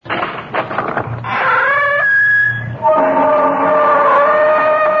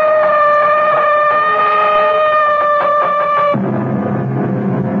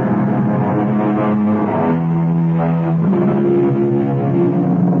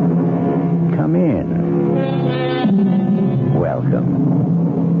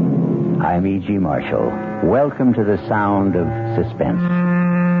I'm E.G. Marshall. Welcome to the sound of suspense,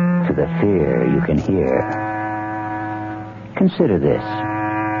 to the fear you can hear. Consider this.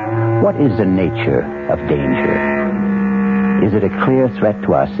 What is the nature of danger? Is it a clear threat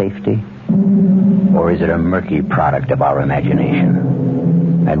to our safety? Or is it a murky product of our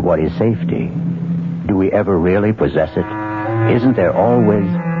imagination? And what is safety? Do we ever really possess it? Isn't there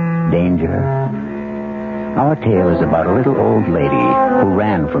always danger? Our tale is about a little old lady who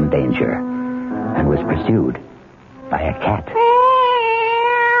ran from danger and was pursued by a cat.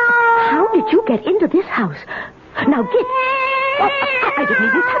 How did you get into this house? Now get... I didn't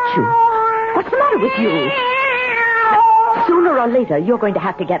even touch you. What's the matter with you? Sooner or later, you're going to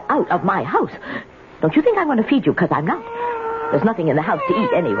have to get out of my house. Don't you think I want to feed you? Because I'm not. There's nothing in the house to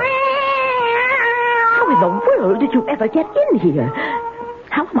eat anyway. How in the world did you ever get in here?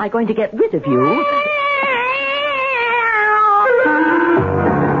 How am I going to get rid of you?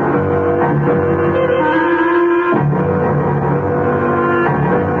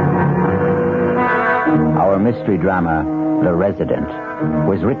 Our mystery drama, The Resident,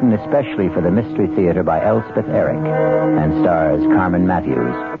 was written especially for the Mystery Theater by Elspeth Eric and stars Carmen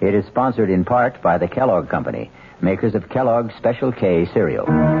Matthews. It is sponsored in part by the Kellogg Company, makers of Kellogg's Special K cereal.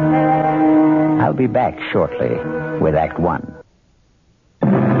 I'll be back shortly with Act One.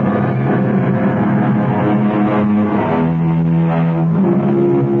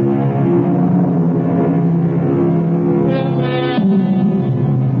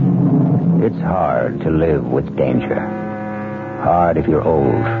 It's hard to live with danger. Hard if you're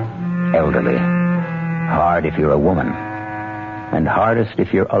old, elderly. Hard if you're a woman. And hardest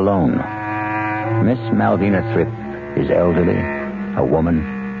if you're alone. Miss Malvina Thripp is elderly, a woman,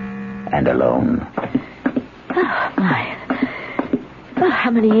 and alone. Oh, my. Oh,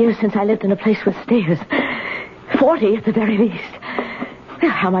 how many years since I lived in a place with stairs? 40 at the very least.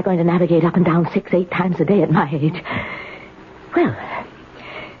 Well, how am I going to navigate up and down 6-8 times a day at my age? Well,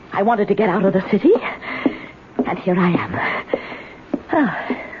 I wanted to get out of the city, and here I am. Oh,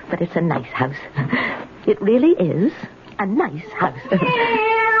 but it's a nice house. It really is a nice house.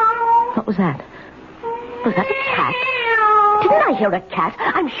 What was that? Was that a cat? Didn't I hear a cat?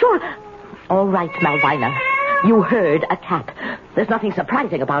 I'm sure... All right, Malvina. You heard a cat. There's nothing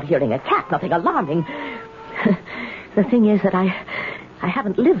surprising about hearing a cat, nothing alarming. The thing is that I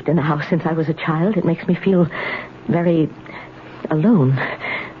haven't lived in a house since I was a child. It makes me feel very alone.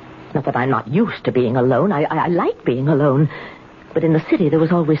 Not that I'm not used to being alone. I like being alone. But in the city, there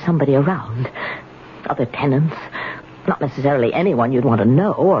was always somebody around. Other tenants. Not necessarily anyone you'd want to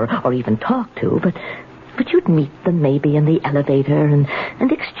know or even talk to, but you'd meet them maybe in the elevator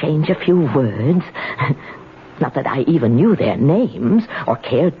and exchange a few words. Not that I even knew their names or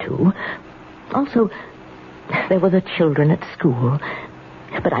cared to. Also, there were the children at school,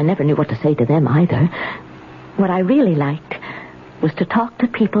 but I never knew what to say to them either. What I really liked was to talk to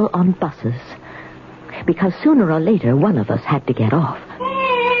people on buses, because sooner or later one of us had to get off.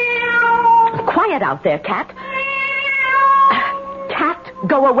 Quiet out there, Cat. Cat,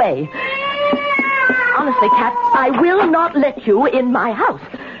 go away. Honestly, Cat, I will not let you in my house.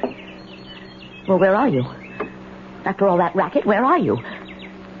 Well, where are you? After all that racket, where are you?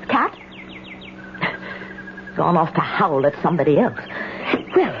 Cat? Gone off to howl at somebody else.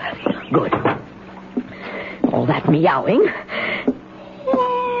 Well, good. All that meowing.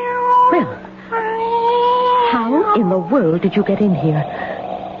 Well, how in the world did you get in here?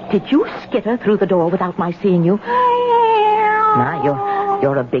 Did you skitter through the door without my seeing you? Now,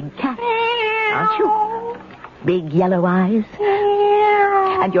 you're a big cat, aren't you? Big yellow eyes.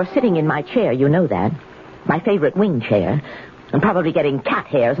 And you're sitting in my chair, you know that. My favorite wing chair. And probably getting cat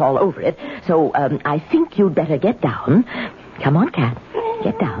hairs all over it. So, I think you'd better get down. Come on, Cat.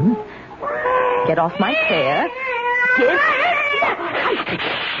 Get down. Get off my chair. Get...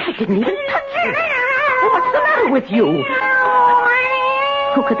 I didn't even touch you. What's the matter with you?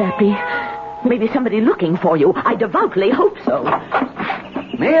 Who could that be? Maybe somebody looking for you. I devoutly hope so.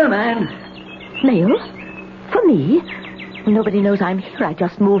 Mailman. Mail? For me? Nobody knows I'm here. I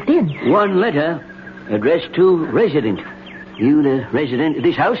just moved in. One letter addressed to resident. You the resident of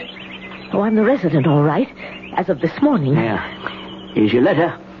this house? Oh, I'm the resident, all right. As of this morning. Yeah. Here's your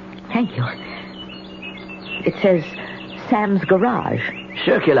letter. Thank you. It says Sam's Garage.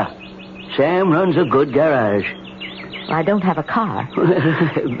 Circular. Sam runs a good garage. I don't have a car.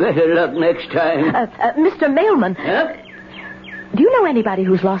 Better luck next time. Mr. Mailman. Huh? Do you know anybody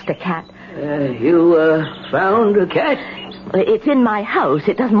who's lost a cat? You found a cat? It's in my house.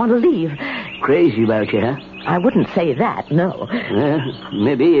 It doesn't want to leave. Crazy about you, huh? I wouldn't say that, no.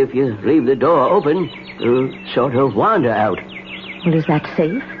 Maybe if you leave the door open, it'll sort of wander out. Well, is that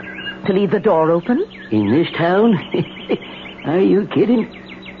safe? To leave the door open? In this town? Are you kidding?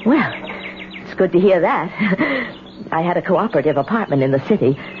 Well, it's good to hear that. I had a cooperative apartment in the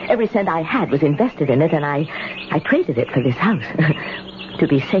city. Every cent I had was invested in it, and I traded it for this house. To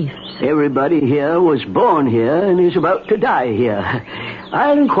be safe. Everybody here was born here and is about to die here.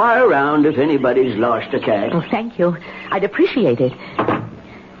 I'll inquire around if anybody's lost a cat. Oh, thank you. I'd appreciate it.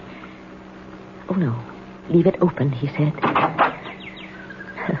 Oh, no. Leave it open, he said.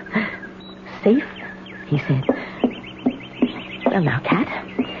 Safe, he said. Well, now, Cat,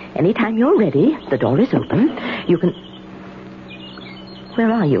 anytime you're ready, the door is open. You can...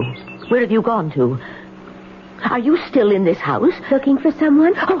 Where are you? Where have you gone to? Are you still in this house? Looking for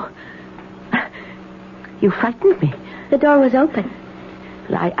someone? Oh, you frightened me. The door was open.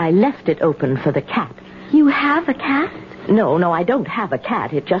 I left it open for the cat. You have a cat? No, I don't have a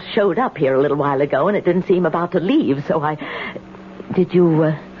cat. It just showed up here a little while ago, and it didn't seem about to leave, so I... Did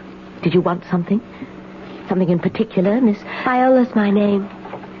you want something? Something in particular, Miss... Viola's my name.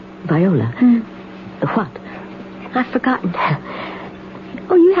 Viola? What? I've forgotten.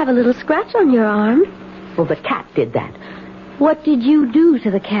 Oh, you have a little scratch on your arm. Well, the cat did that. What did you do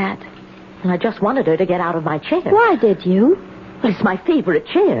to the cat? I just wanted her to get out of my chair. Why did you? Well, it's my favorite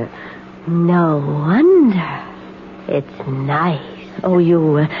chair. No wonder. It's nice. Oh,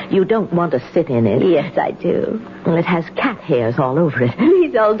 you don't want to sit in it. Yes, I do. Well, it has cat hairs all over it.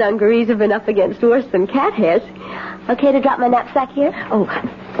 These old dungarees have been up against worse than cat hairs. Okay to drop my knapsack here? Oh.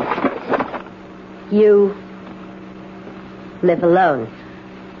 You live alone?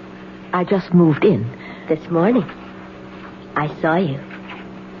 I just moved in. This morning. I saw you.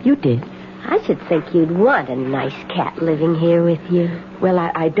 You did? I should think you'd want a nice cat living here with you. Well,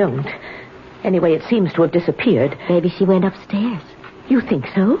 I don't. Anyway, it seems to have disappeared. Maybe she went upstairs. You think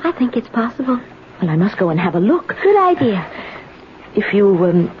so? I think it's possible. Well, I must go and have a look. Good idea. If you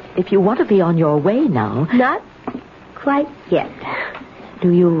want to be on your way now... Not quite yet.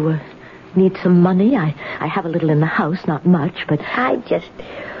 Do you need some money? I have a little in the house, not much, but... I just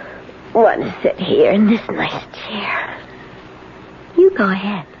want to sit here in this nice chair. You go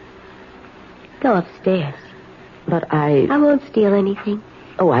ahead. Go upstairs. But I won't steal anything.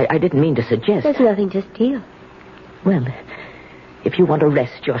 Oh, I didn't mean to suggest... There's nothing to steal. Well, if you want to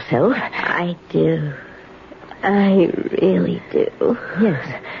rest yourself... I do. I really do.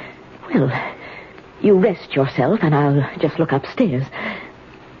 Yes. Well, you rest yourself, and I'll just look upstairs.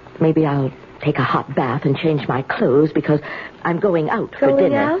 Maybe I'll take a hot bath and change my clothes, because I'm going out for dinner.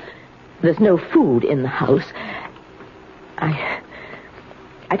 Going out? There's no food in the house. I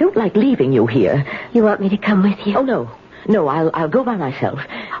don't like leaving you here. You want me to come with you? Oh, no. No, I'll go by myself.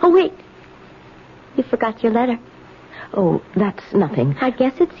 Oh, wait. You forgot your letter. Oh, that's nothing. I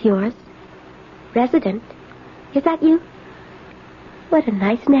guess it's yours. Resident. Is that you? What a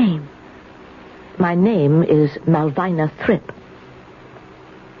nice name. My name is Malvina Thrip.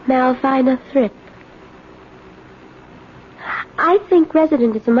 Malvina Thrip. I think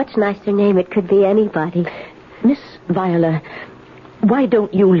Resident is a much nicer name. It could be anybody. Miss Viola, why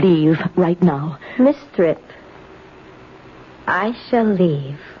don't you leave right now? Miss Thrip, I shall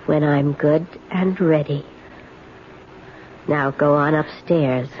leave when I'm good and ready. Now go on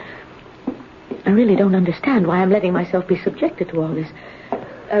upstairs. I really don't understand why I'm letting myself be subjected to all this.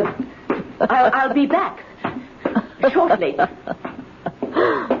 I'll be back shortly.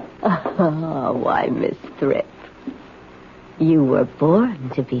 Oh, why, Miss Thrip, you were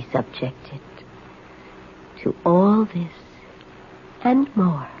born to be subjected to all this and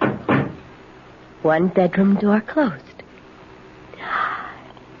more. One bedroom door closed.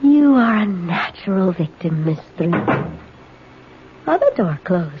 You are a natural victim, Miss Thrip. Other door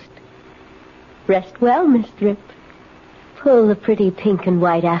closed. Rest well, Miss Thrip. Pull the pretty pink and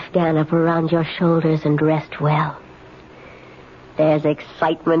white Afghan up around your shoulders and rest well. There's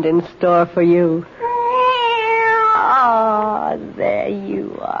excitement in store for you. Ah, there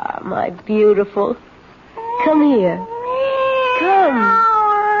you are, my beautiful. Come here.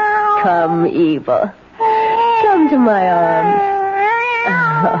 Come, Eva. Come to my arms.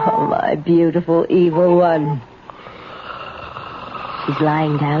 Oh, my beautiful evil one. She's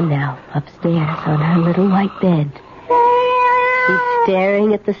lying down now, upstairs on her little white bed. She's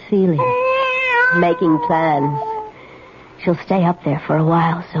staring at the ceiling, making plans. She'll stay up there for a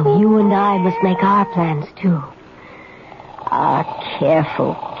while, so you and I must make our plans, too. Our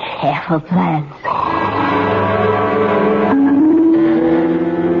careful, careful plans.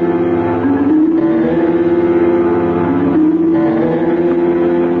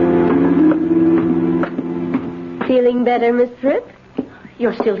 Feeling better, Miss Thrip?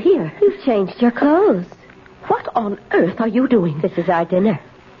 You're still here. You've changed your clothes. What on earth are you doing? This is our dinner.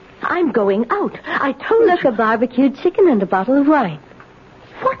 I'm going out. I told Look, you. a barbecued chicken and a bottle of wine.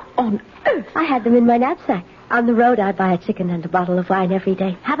 What on earth? I had them in my knapsack. On the road, I buy a chicken and a bottle of wine every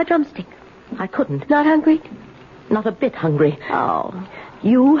day. Have a drumstick. I couldn't. Not hungry? Not a bit hungry. Oh.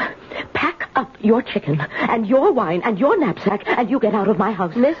 You pack up your chicken and your wine and your knapsack and you get out of my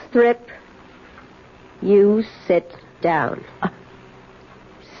house. Miss Thrip, you sit down.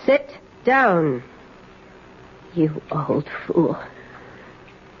 Sit down. You old fool.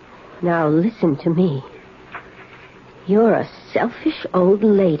 Now listen to me. You're a selfish old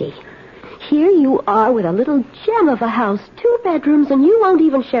lady. Here you are with a little gem of a house, 2 bedrooms, and you won't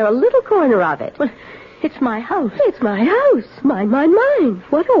even share a little corner of it. Well, it's my house. It's my house. Mine, mine, mine.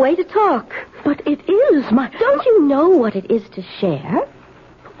 What a way to talk. But it is my... Don't you know what it is to share?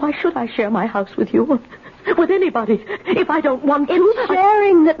 Why should I share my house with you? With anybody? If I don't want to... It's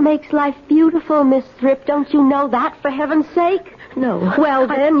sharing that makes life beautiful, Miss Thrip. Don't you know that, for heaven's sake? No. Well,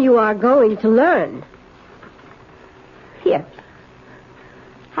 then you are going to learn. Here.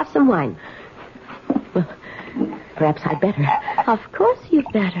 Have some wine. Well, perhaps I'd better. Of course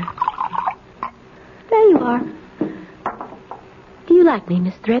you'd better. There you are. Do you like me,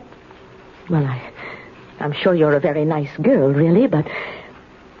 Miss Thrip? Well, I'm sure you're a very nice girl, really, but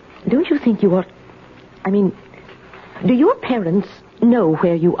don't you think you ought... I mean, do your parents know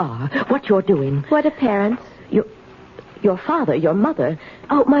where you are, what you're doing? What are parents? Your father, your mother.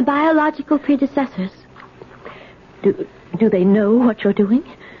 Oh, my biological predecessors. Do they know what you're doing?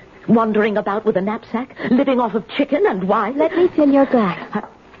 Wandering about with a knapsack, living off of chicken and wine? Let me fill your glass.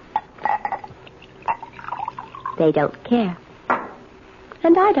 They don't care.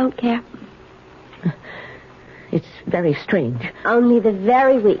 And I don't care. It's very strange. Only the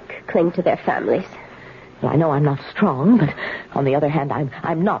very weak cling to their families. Well, I know I'm not strong, but on the other hand,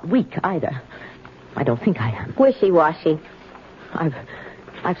 I'm not weak either. I don't think I am. Wishy-washy.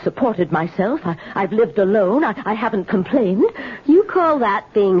 I've supported myself. I've lived alone. I haven't complained. You call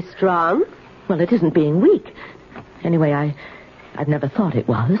that being strong? Well, it isn't being weak. Anyway, I've never thought it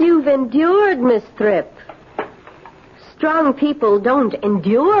was. You've endured, Miss Thrip. Strong people don't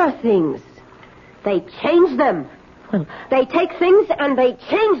endure things. They change them. Well, they take things and they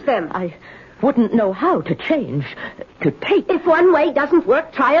change them. I wouldn't know how to change. To take. If one way doesn't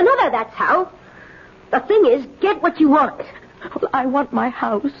work, try another, that's how. The thing is, get what you want. Well, I want my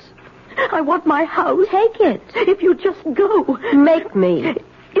house. I want my house. Take it. If you just go. Make me.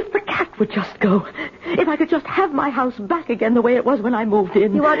 If the cat would just go. If I could just have my house back again the way it was when I moved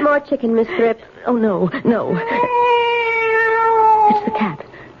in. You want more chicken, Miss Thrip? Oh, no. It's the cat.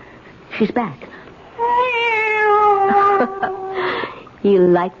 She's back. You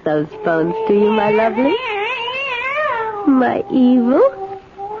like those bones, do you, my lovely? My evil?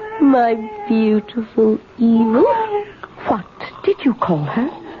 My beautiful evil? What did you call her?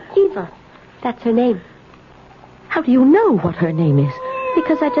 Eva. That's her name. How do you know what her name is?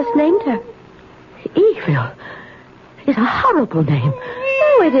 Because I just named her. Evil is a horrible name.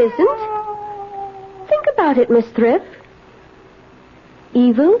 No, it isn't. Think about it, Miss Thrip.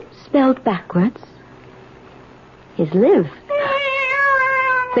 Evil, spelled backwards, is live.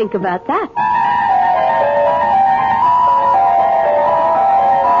 Think about that.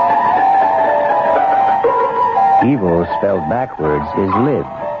 Evil spelled backwards is live.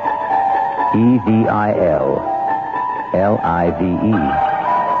 E-V-I-L. L-I-V-E.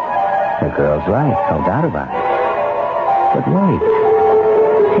 The girl's right, no doubt about it. But wait.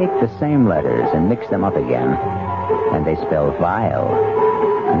 Take the same letters and mix them up again, and they spell vile.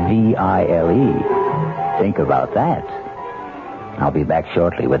 V-I-L-E. Think about that. I'll be back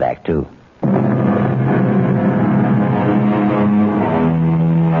shortly with Act 2.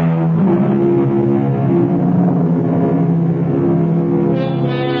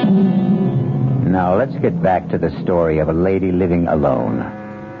 Now, let's get back to the story of a lady living alone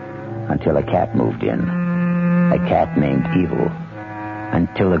until a cat moved in. A cat named Evil.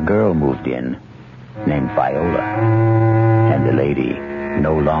 Until a girl moved in named Viola. And the lady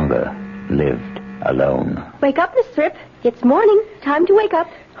no longer lived alone. Wake up, Miss Thrip. It's morning. Time to wake up.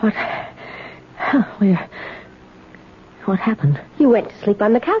 What happened? You went to sleep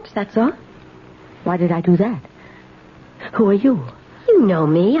on the couch, that's all. Why did I do that? Who are you? You know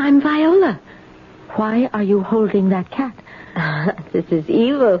me. I'm Viola. Why are you holding that cat? This is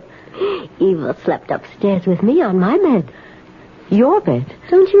Evil. Evil slept upstairs with me on my bed. Your bed?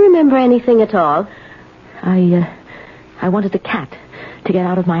 Don't you remember anything at all? I wanted the cat to get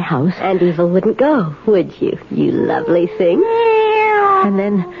out of my house. And Evil wouldn't go, would you? You lovely thing. And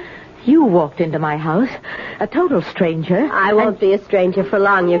then you walked into my house, a total stranger. I won't be a stranger for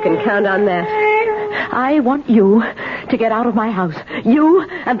long. You can count on that. I want you to get out of my house. You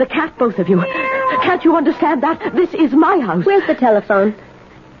and the cat, both of you. Can't you understand that? This is my house. Where's the telephone?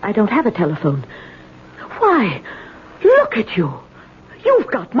 I don't have a telephone. Why? Look at you. You've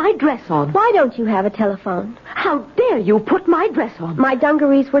got my dress on. Why don't you have a telephone? How dare you put my dress on? My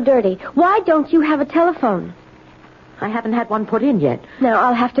dungarees were dirty. Why don't you have a telephone? I haven't had one put in yet. Now,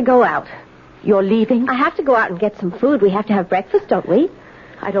 I'll have to go out. You're leaving? I have to go out and get some food. We have to have breakfast, don't we?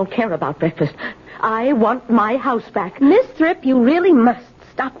 I don't care about breakfast. I want my house back. Miss Thrip, you really must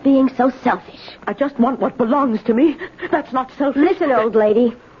stop being so selfish. I just want what belongs to me. That's not selfish. Listen, old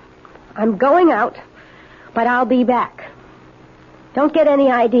lady. I'm going out, but I'll be back. Don't get any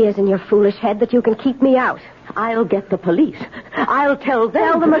ideas in your foolish head that you can keep me out. I'll get the police. I'll tell them.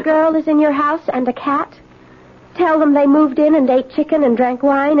 Tell them a girl is in your house and a cat. Tell them they moved in and ate chicken and drank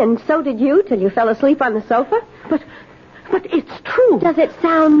wine, and so did you till you fell asleep on the sofa. But it's true. Does it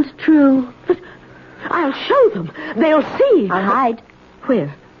sound true? But I'll show them. They'll see. I'll hide.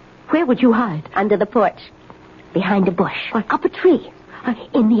 Where? Where would you hide? Under the porch. Behind a bush. Up a tree.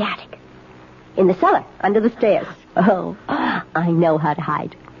 In the attic. In the cellar. Under the stairs. Oh, I know how to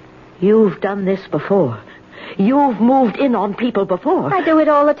hide. You've done this before. You've moved in on people before. I do it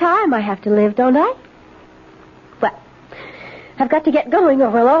all the time. I have to live, don't I? Well, I've got to get going or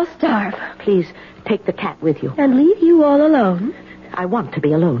we'll all starve. Please, take the cat with you. And leave you all alone? I want to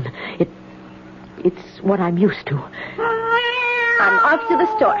be alone. It's what I'm used to. I'm off to the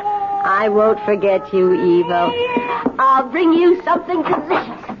store. I won't forget you, Evil. I'll bring you something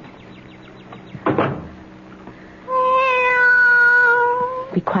delicious.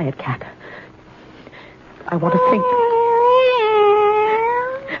 Be quiet, cat. I want to think.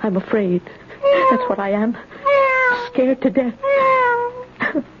 I'm afraid. That's what I am. Scared to death.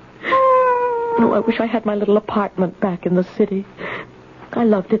 Oh, I wish I had my little apartment back in the city. I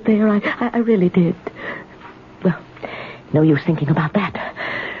loved it there. I really did. Well, no use thinking about that.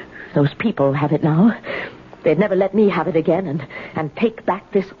 Those people have it now. They'd never let me have it again and take back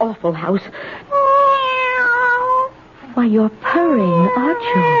this awful house. Why, you're purring, aren't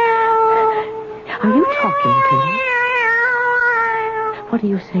you? Are you talking to me? What are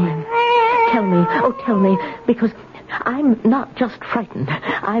you saying? Tell me. Oh, tell me. Because I'm not just frightened.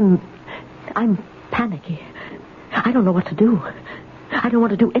 I'm panicky. I don't know what to do. I don't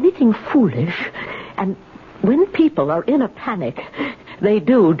want to do anything foolish. And when people are in a panic, they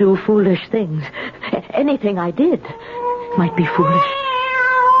do foolish things. Anything I did might be foolish.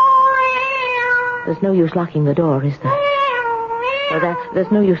 There's no use locking the door, is there? Or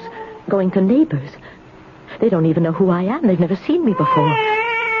there's no use going to neighbors. They don't even know who I am. They've never seen me before.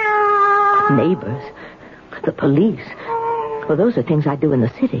 Neighbors. The police. Well, those are things I do in the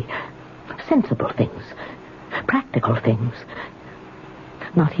city. Sensible things. Practical things.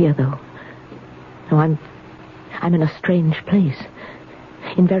 Not here, though. No, I'm in a strange place.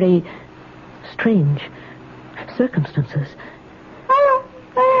 In very strange circumstances.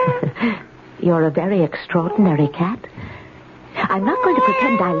 You're a very extraordinary cat. I'm not going to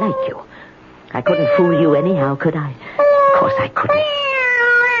pretend I like you. I couldn't fool you anyhow, could I? Of course I couldn't.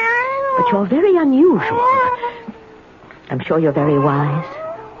 But you're very unusual. I'm sure you're very wise,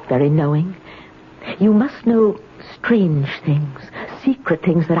 very knowing. You must know strange things, secret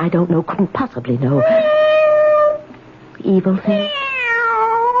things that I don't know, couldn't possibly know. Evil things.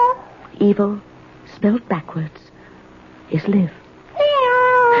 Evil, spelled backwards, is live.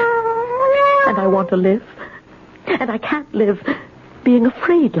 And I want to live. And I can't live being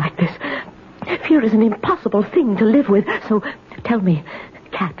afraid like this. Fear is an impossible thing to live with. So tell me,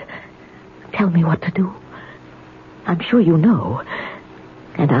 cat, tell me what to do. I'm sure you know.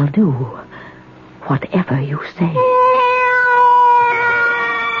 And I'll do whatever you say.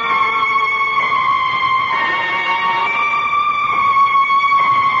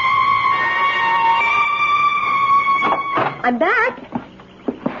 I'm back.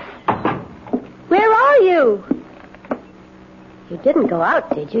 Where are you? You didn't go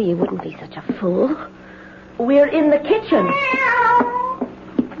out, did you? You wouldn't be such a fool. We're in the kitchen.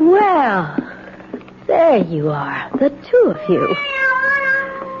 Well, there you are, the two of you.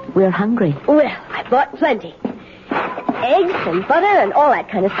 We're hungry. Well, I bought plenty. Eggs and butter and all that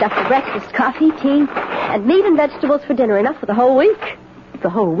kind of stuff for breakfast, coffee, tea, and meat and vegetables for dinner. Enough for the whole week. The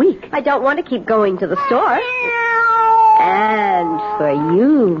whole week? I don't want to keep going to the store. And for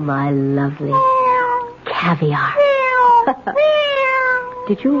you, my lovely, caviar.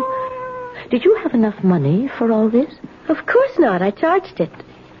 Did you have enough money for all this? Of course not. I charged it.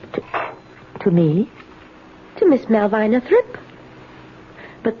 To me? To Miss Malvina Thrip.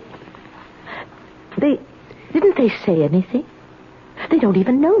 But didn't they say anything? They don't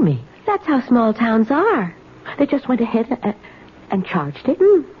even know me. That's how small towns are. They just went ahead And charged it?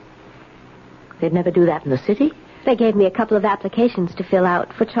 They'd never do that in the city? They gave me a couple of applications to fill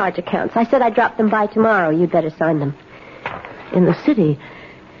out for charge accounts. I said I'd drop them by tomorrow. You'd better sign them. In the city,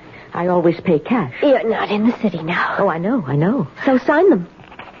 I always pay cash. You're not in the city now. Oh, I know. So sign them.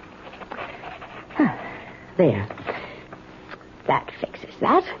 There. That fixes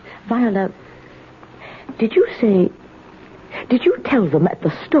that. Viola, did you tell them at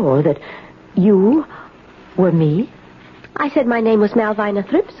the store that you were me? I said my name was Malvina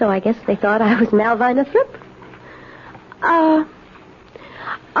Thrip, so I guess they thought I was Malvina Thrip.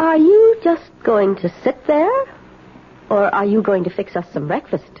 Are you just going to sit there? Or are you going to fix us some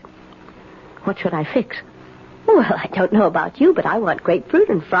breakfast? What should I fix? Well, I don't know about you, but I want grapefruit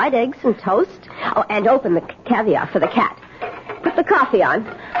and fried eggs and toast. Oh, and open the caviar for the cat. Put the coffee on.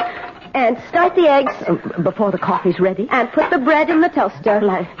 And start the eggs. Before the coffee's ready? And put the bread in the toaster.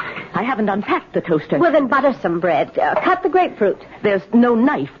 Well, I haven't unpacked the toaster. Well, then butter some bread. Cut the grapefruit. There's no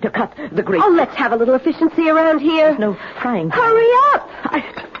knife to cut the grapefruit. Oh, let's have a little efficiency around here. There's no frying pan. Hurry up! I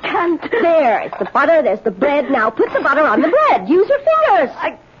can't. There, it's the butter, there's the bread. Now put the butter on the bread. Use your fingers.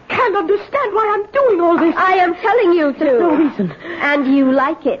 I can't understand why I'm doing all this. I am telling you to. There's no reason. And you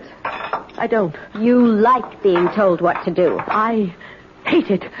like it. I don't. You like being told what to do. I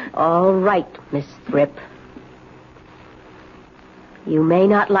hate it. All right, Miss Thrip. You may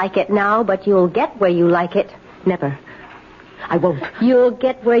not like it now, but you'll get where you like it. Never. I won't. You'll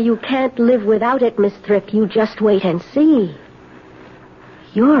get where you can't live without it, Miss Thrip. You just wait and see.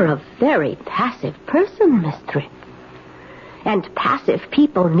 You're a very passive person, Miss Thrip. And passive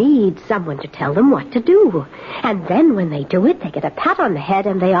people need someone to tell them what to do. And then when they do it, they get a pat on the head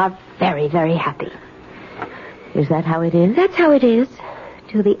and they are very, very happy. Is that how it is? That's how it is.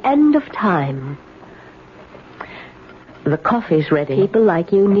 To the end of time. The coffee's ready. People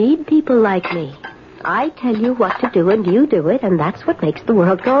like you need people like me. I tell you what to do and you do it, and that's what makes the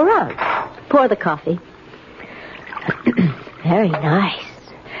world go around. Pour the coffee. Very nice.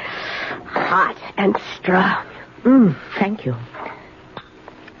 Hot and strong. Thank you.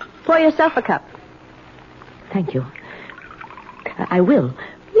 Pour yourself a cup. Thank you. I will.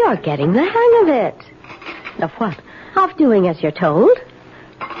 You're getting the hang of it. Of what? Of doing as you're told.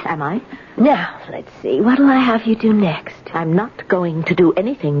 Am I? Now, let's see. What'll I have you do next? I'm not going to do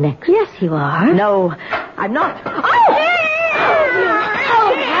anything next. Yes, you are. No, I'm not. Oh!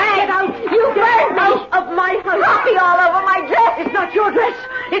 Get out! You get out of my house! Coffee all over my dress! It's not your dress.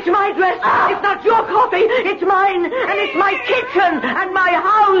 It's my dress. It's not your coffee. It's mine. And it's my kitchen and my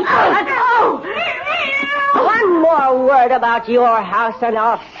house. And One more word about your house and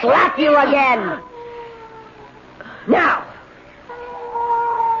I'll slap you again. Now,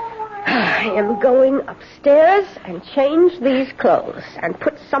 I am going upstairs and change these clothes and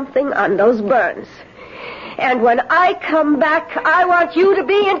put something on those burns. And when I come back, I want you to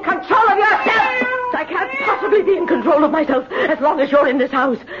be in control of yourself. I can't possibly be in control of myself as long as you're in this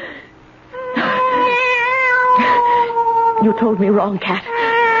house. You told me wrong, Cat.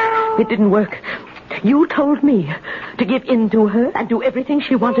 It didn't work. You told me to give in to her and do everything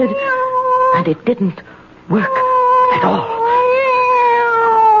she wanted. And it didn't work at all.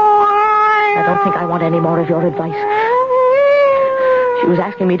 I don't think I want any more of your advice. She was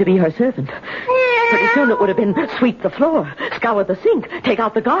asking me to be her servant. Pretty soon it would have been sweep the floor, scour the sink, take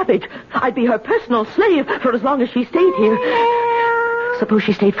out the garbage. I'd be her personal slave for as long as she stayed here. Suppose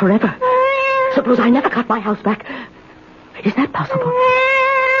she stayed forever. Suppose I never got my house back. Is that possible?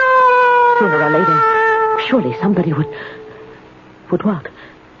 Sooner or later, surely somebody would what?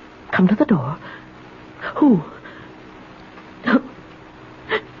 Come to the door? Who?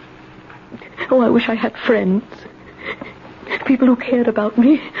 Oh, I wish I had friends. People who cared about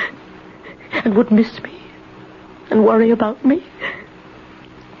me and would miss me and worry about me.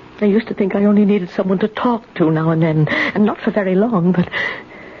 I used to think I only needed someone to talk to now and then, and not for very long, but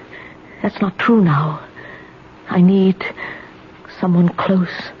that's not true now. I need someone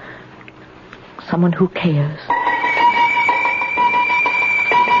close, someone who cares.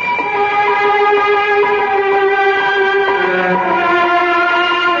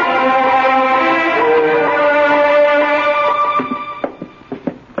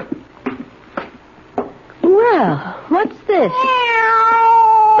 What's this?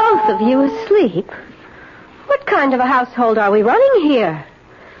 Both of you asleep? What kind of a household are we running here?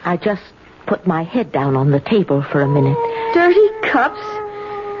 I just put my head down on the table for a minute. Dirty cups?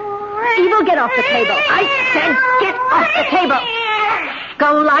 Evil, get off the table. I said get off the table.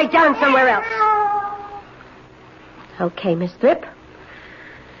 Go lie down somewhere else. Okay, Miss Thrip.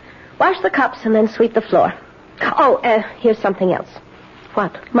 Wash the cups and then sweep the floor. Oh, here's something else.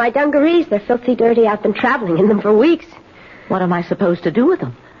 What? My dungarees, they're filthy dirty. I've been traveling in them for weeks. What am I supposed to do with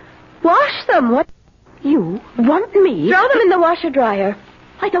them? Wash them. What? You want me? Throw them in the washer-dryer.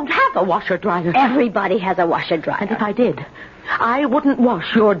 I don't have a washer-dryer. Everybody has a washer-dryer. And if I did, I wouldn't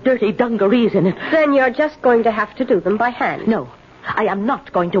wash your dirty dungarees in it. Then you're just going to have to do them by hand. No, I am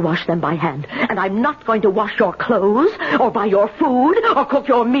not going to wash them by hand. And I'm not going to wash your clothes, or buy your food, or cook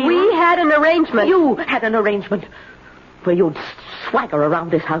your meals. We had an arrangement. You had an arrangement where you'd swagger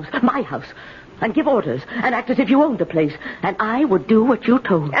around this house, my house, and give orders, and act as if you owned the place. And I would do what you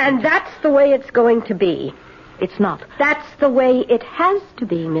told. And that's the way it's going to be. It's not. That's the way it has to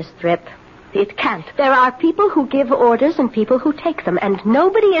be, Miss Thrip. It can't. There are people who give orders and people who take them, and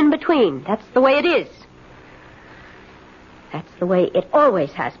nobody in between. That's the way it is. That's the way it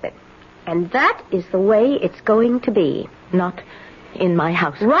always has been. And that is the way it's going to be. Not in my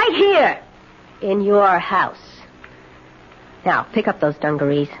house. Right here. In your house. Now, pick up those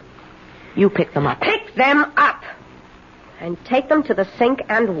dungarees. You pick them up. Pick them up. And take them to the sink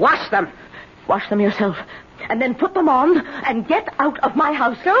and wash them. Wash them yourself. And then put them on and get out of my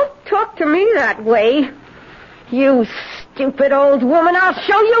house. Don't talk to me that way. You stupid old woman. I'll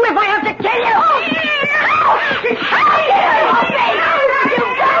show you if I have to kill you.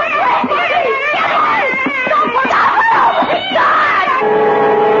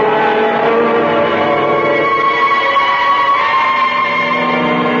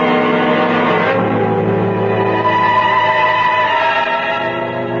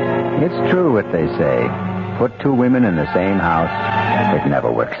 It's true what they say. Put two women in the same house, it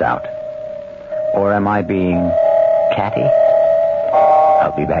never works out. Or am I being catty?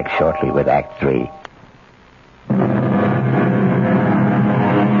 I'll be back shortly with Act 3.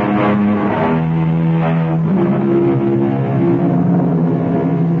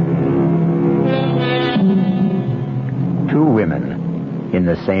 Two women in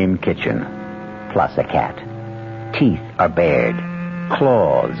the same kitchen, plus a cat. Teeth are bared,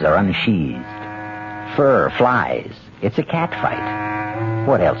 claws are unsheathed. Fur flies. It's a cat fight.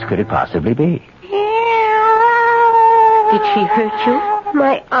 What else could it possibly be? Did she hurt you?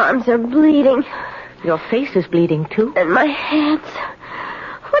 My arms are bleeding. Your face is bleeding, too. And my hands.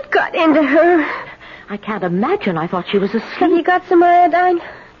 What got into her? I can't imagine. I thought she was asleep. Have you got some iodine?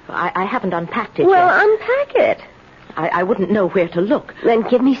 I haven't unpacked it well, yet. Unpack it. I wouldn't know where to look. Then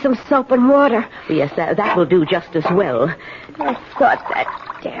give me some soap and water. Yes, that will do just as well. I thought that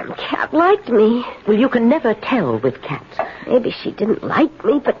damn cat liked me. Well, you can never tell with cats. Maybe she didn't like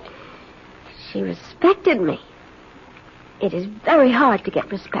me, but she respected me. It is very hard to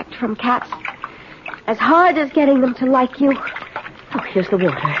get respect from cats. As hard as getting them to like you. Oh, here's the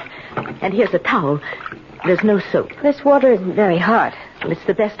water. And here's a towel. There's no soap. This water isn't very hot. Well, it's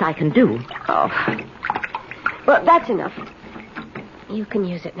the best I can do. Oh. Well, that's enough. You can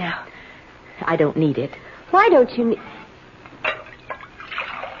use it now. I don't need it. Why don't you need...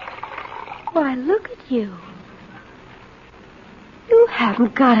 Why, look at you. You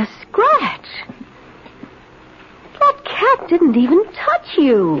haven't got a scratch. That cat didn't even touch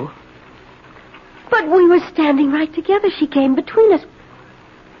you. But we were standing right together. She came between us.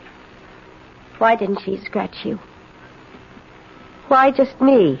 Why didn't she scratch you? Why just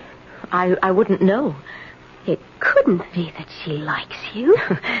me? I wouldn't know. It couldn't be that she likes you.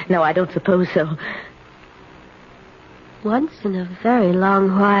 No, I don't suppose so. Once in a very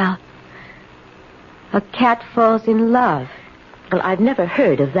long while, a cat falls in love. Well, I've never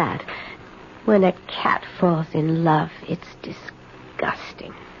heard of that. When a cat falls in love, it's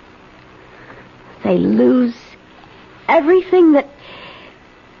disgusting. They lose everything that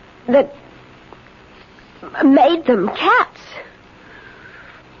made them cats.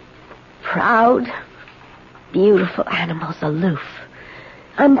 Proud, beautiful animals, aloof,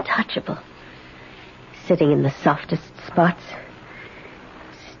 untouchable, sitting in the softest spots,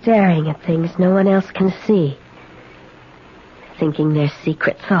 staring at things no one else can see, thinking their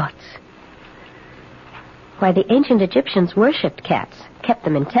secret thoughts. Why, the ancient Egyptians worshipped cats, kept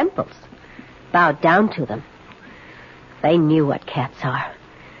them in temples, bowed down to them. They knew what cats are.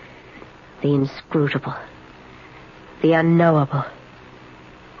 The inscrutable, the unknowable.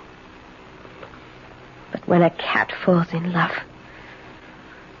 But when a cat falls in love,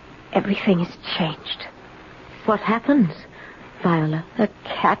 everything is changed. What happens, Viola? The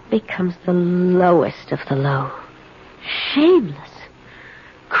cat becomes the lowest of the low. Shameless.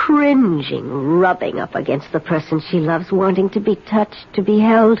 Cringing, rubbing up against the person she loves, wanting to be touched, to be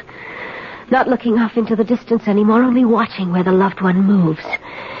held. Not looking off into the distance anymore, only watching where the loved one moves.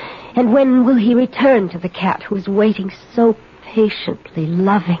 And when will he return to the cat who is waiting so patiently,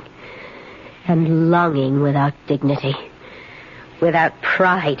 loving and longing without dignity, without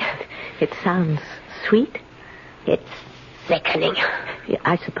pride? It sounds sweet. It's sickening. Yeah,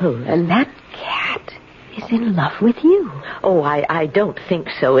 I suppose. And that cat is in love with you. Oh, I don't think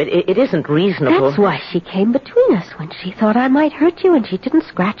so. It isn't reasonable. That's why she came between us when she thought I might hurt you, and she didn't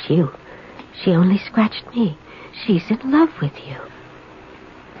scratch you. She only scratched me. She's in love with you.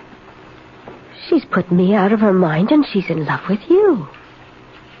 She's put me out of her mind, and she's in love with you.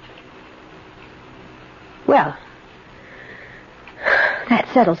 Well, that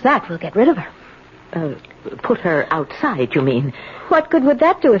settles that. We'll get rid of her. Put her outside, you mean? What good would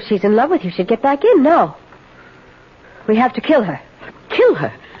that do if she's in love with you? She'd get back in. No. We have to kill her. Kill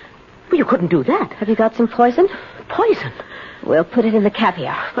her? Well, you couldn't do that. Have you got some poison? Poison? We'll put it in the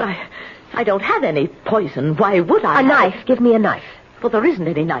caviar. But I don't have any poison. Why would I? A knife. Give me a knife. Well, there isn't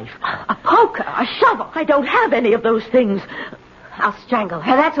any knife. A poker. A shovel. I don't have any of those things. I'll strangle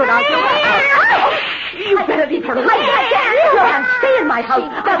her. That's what I'll do. You better leave her alone. You can't stay in my house.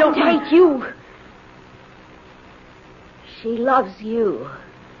 I don't hate you. She loves you.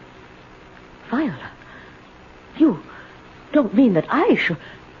 Viola, you don't mean that I should...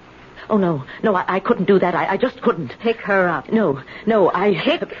 Oh, no, I couldn't do that. I just couldn't. Pick her up. No, I...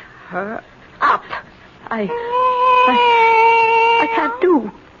 Pick her up. I can't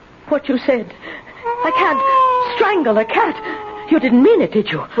do what you said. I can't strangle a cat. You didn't mean it,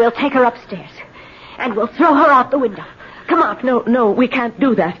 did you? We'll take her upstairs, and we'll throw her out the window. Come on. No, we can't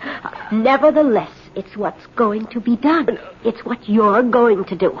do that. Nevertheless, it's what's going to be done. It's what you're going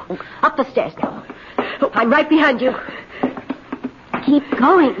to do. Up the stairs now. I'm right behind you. Keep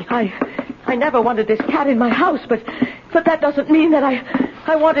going. I never wanted this cat in my house, but that doesn't mean that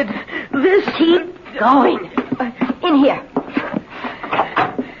I wanted this. Keep going. In here.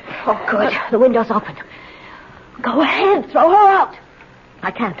 Oh, good. The window's open. Go ahead. Throw her out.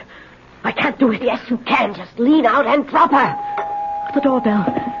 I can't do it. Yes, you can. Just lean out and drop her. The doorbell.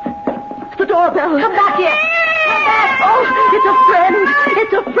 Come back here. Come back. Oh,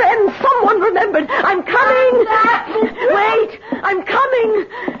 it's a friend. Someone remembered. I'm coming. Wait, I'm coming.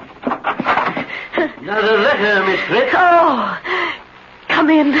 Another letter, Miss Fripp. Oh, come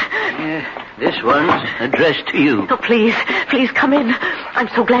in. This one's addressed to you. Oh, please come in. I'm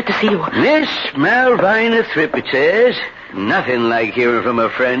so glad to see you. Miss Malvina Fripp, it says. Nothing like hearing from a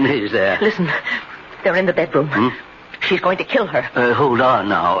friend, is there? Listen, they're in the bedroom. She's going to kill her. Hold on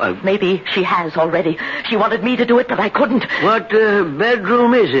now. Maybe she has already. She wanted me to do it, but I couldn't. What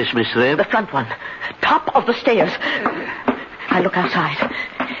bedroom is this, Miss Fripp? The front one. Top of the stairs. I look outside.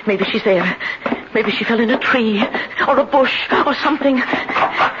 Maybe she's there. Maybe she fell in a tree or a bush or something.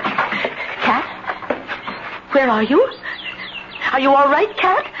 Cat? Where are you? Are you all right,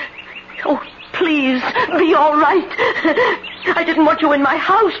 Cat? Oh, please, be all right. I didn't want you in my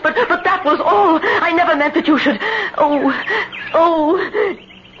house, but that was all. I never meant that you should... Oh,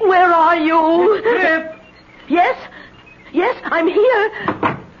 where are you? Fripp. Yes, I'm here.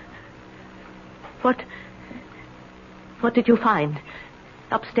 What did you find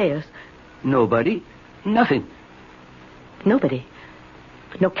upstairs? Nobody. Nothing. Nobody?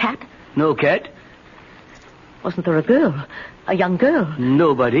 No cat? No cat. Wasn't there a girl? A young girl?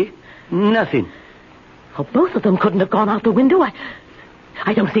 Nobody. Nothing. Oh, both of them couldn't have gone out the window.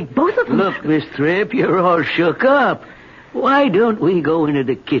 I don't think both of them... Look, Miss Fripp, you're all shook up. Why don't we go into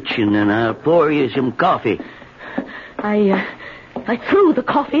the kitchen and I'll pour you some coffee? I threw the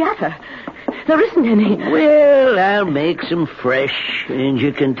coffee at her. There isn't any. Well, I'll make some fresh, and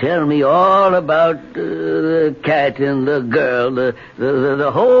you can tell me all about the cat and the girl,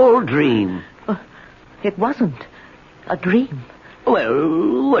 the whole dream. It wasn't a dream.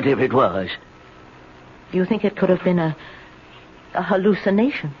 Well, what if it was? Do you think it could have been a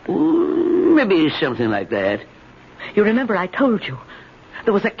hallucination? Maybe something like that. You remember I told you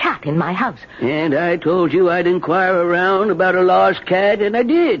there was a cat in my house. And I told you I'd inquire around about a lost cat, and I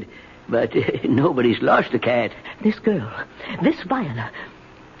did. But nobody's lost a cat. This girl, this Viola,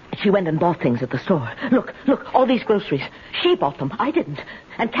 she went and bought things at the store. Look, all these groceries. She bought them. I didn't.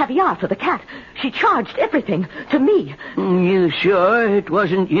 And caviar for the cat. She charged everything to me. You sure it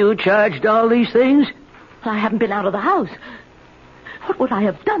wasn't you charged all these things? I haven't been out of the house. What would I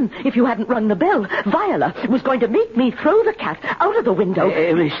have done if you hadn't rung the bell? Viola was going to make me throw the cat out of the window.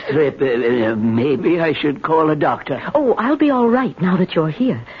 Miss Fripp, maybe I should call a doctor. Oh, I'll be all right now that you're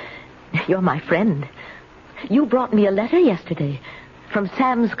here. You're my friend. You brought me a letter yesterday from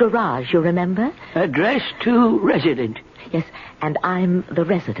Sam's garage, you remember? Addressed to resident. Yes, and I'm the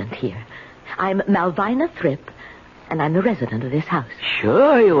resident here. I'm Malvina Fripp, and I'm the resident of this house.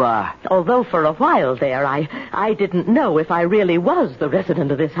 Sure you are. Although for a while there, I didn't know if I really was the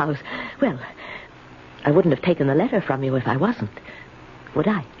resident of this house. Well, I wouldn't have taken the letter from you if I wasn't, would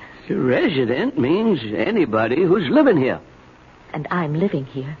I? Resident means anybody who's living here. And I'm living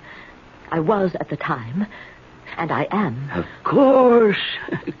here. I was at the time, and I am. Of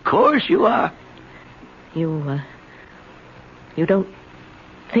course you are. You don't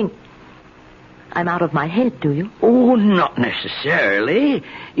think I'm out of my head, do you? Oh, not necessarily.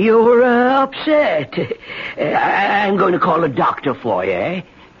 You're upset. I'm going to call a doctor for you, eh?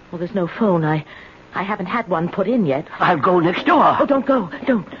 Well, there's no phone. I haven't had one put in yet. I'll go next door. Oh, don't go.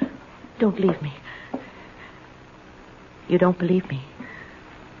 Don't leave me. You don't believe me.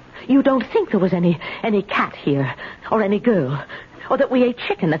 You don't think there was any cat here, or any girl, or that we ate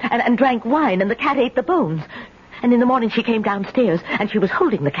chicken and drank wine and the cat ate the bones. And in the morning she came downstairs and she was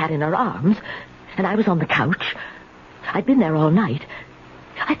holding the cat in her arms, and I was on the couch. I'd been there all night.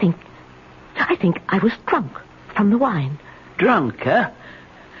 I think I was drunk from the wine. Drunk, huh?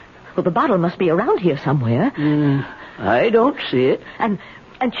 Well, the bottle must be around here somewhere. I don't see it. And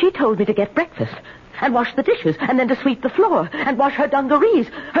she told me to get breakfast and wash the dishes and then to sweep the floor and wash her dungarees,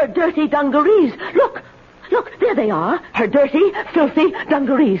 her dirty dungarees. Look, there they are, her dirty, filthy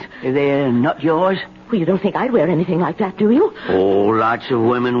dungarees. They're not yours? Well, you don't think I'd wear anything like that, do you? Oh, lots of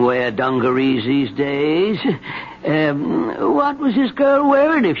women wear dungarees these days. What was this girl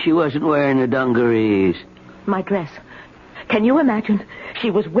wearing if she wasn't wearing the dungarees? My dress. Can you imagine?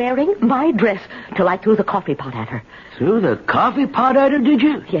 She was wearing my dress till I threw the coffee pot at her. Threw the coffee pot at her, did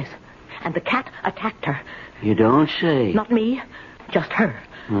you? Yes. And the cat attacked her. You don't say. Not me, just her.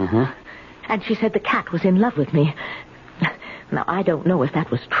 Uh-huh. And she said the cat was in love with me. Now, I don't know if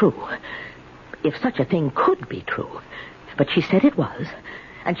that was true. If such a thing could be true. But she said it was.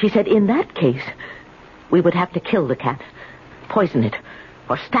 And she said in that case, we would have to kill the cat, poison it,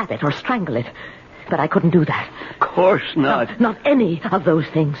 or stab it, or strangle it. But I couldn't do that. Of course not. Not any of those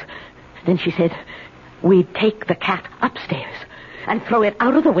things. Then she said, we'd take the cat upstairs and throw it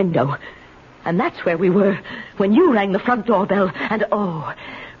out of the window. And that's where we were when you rang the front doorbell. And, oh,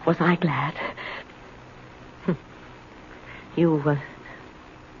 was I glad.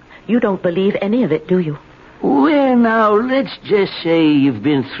 You don't believe any of it, do you? Well, now, let's just say you've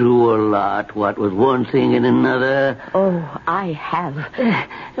been through a lot, what with one thing and another. Oh, I have.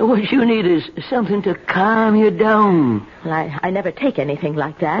 What you need is something to calm you down. Well, I never take anything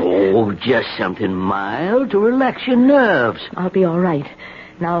like that. Oh, just something mild to relax your nerves. I'll be all right.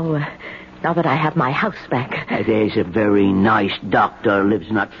 Now that I have my house back. There's a very nice doctor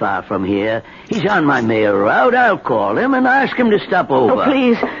lives not far from here. He's on my mail route. I'll call him and ask him to stop over. Oh,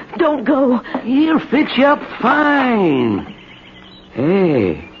 please, don't go. He'll fix you up fine.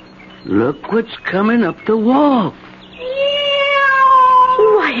 Hey, look what's coming up the walk.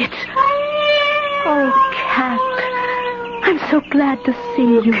 Wyatt. Oh, cat. I'm so glad to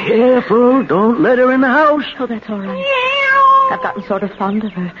see you. Careful, don't let her in the house. Oh, that's all right. I've gotten sort of fond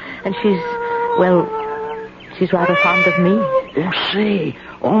of her, and she's rather fond of me. Oh, say,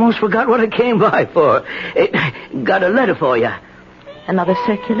 almost forgot what I came by for. Got a letter for you. Another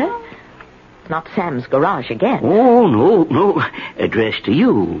circular? Not Sam's garage again. Oh, no. Addressed to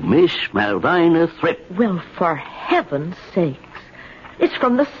you, Miss Malvina Thripp. Well, for heaven's sakes. It's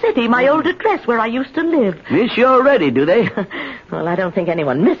from the city, my old address where I used to live. Miss you already, do they? Well, I don't think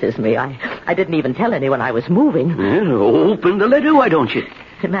anyone misses me. I didn't even tell anyone I was moving. Well, open the letter, why don't you?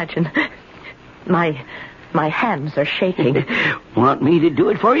 Imagine. My hands are shaking. Want me to do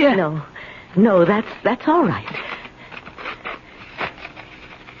it for you? No, that's all right.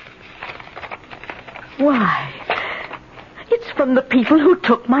 Why, it's from the people who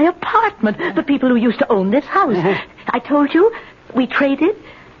took my apartment, the people who used to own this house. I told you, we traded.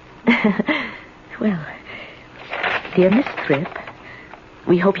 Well, dear Miss Thripp,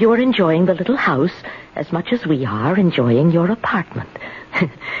 we hope you are enjoying the little house as much as we are enjoying your apartment.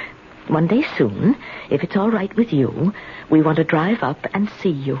 One day soon, if it's all right with you, we want to drive up and see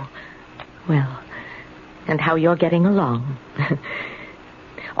you. Well, and how you're getting along.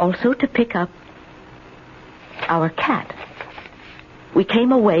 Also to pick up our cat. We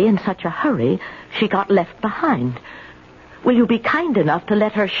came away in such a hurry, she got left behind. Will you be kind enough to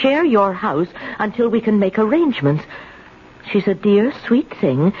let her share your house until we can make arrangements? She's a dear, sweet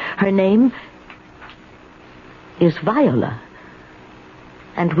thing. Her name is Viola.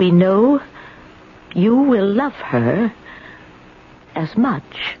 And we know you will love her as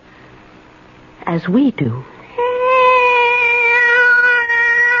much as we do.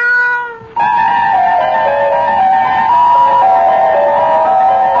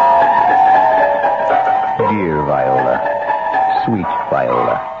 Dear Viola, sweet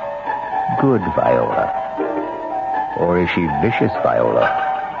Viola, good Viola. Or is she vicious Viola,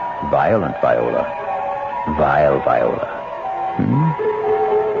 violent Viola, vile Viola?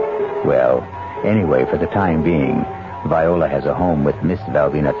 Well, anyway, for the time being, Viola has a home with Miss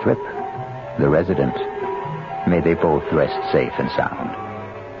Valvina Thripp, the resident. May they both rest safe and sound.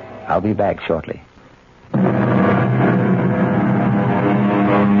 I'll be back shortly.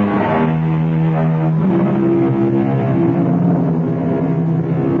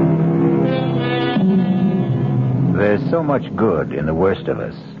 There's so much good in the worst of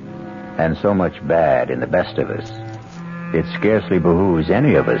us, and so much bad in the best of us. It scarcely behooves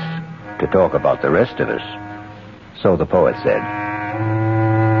any of us to talk about the rest of us. So the poet said.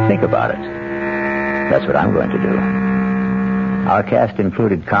 Think about it. That's what I'm going to do. Our cast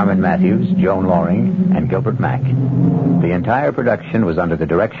included Carmen Matthews, Joan Loring, and Gilbert Mack. The entire production was under the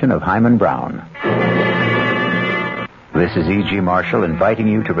direction of Hyman Brown. This is E.G. Marshall inviting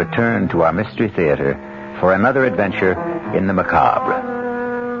you to return to our Mystery Theater for another adventure in the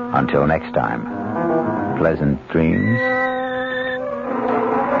macabre. Until next time, pleasant dreams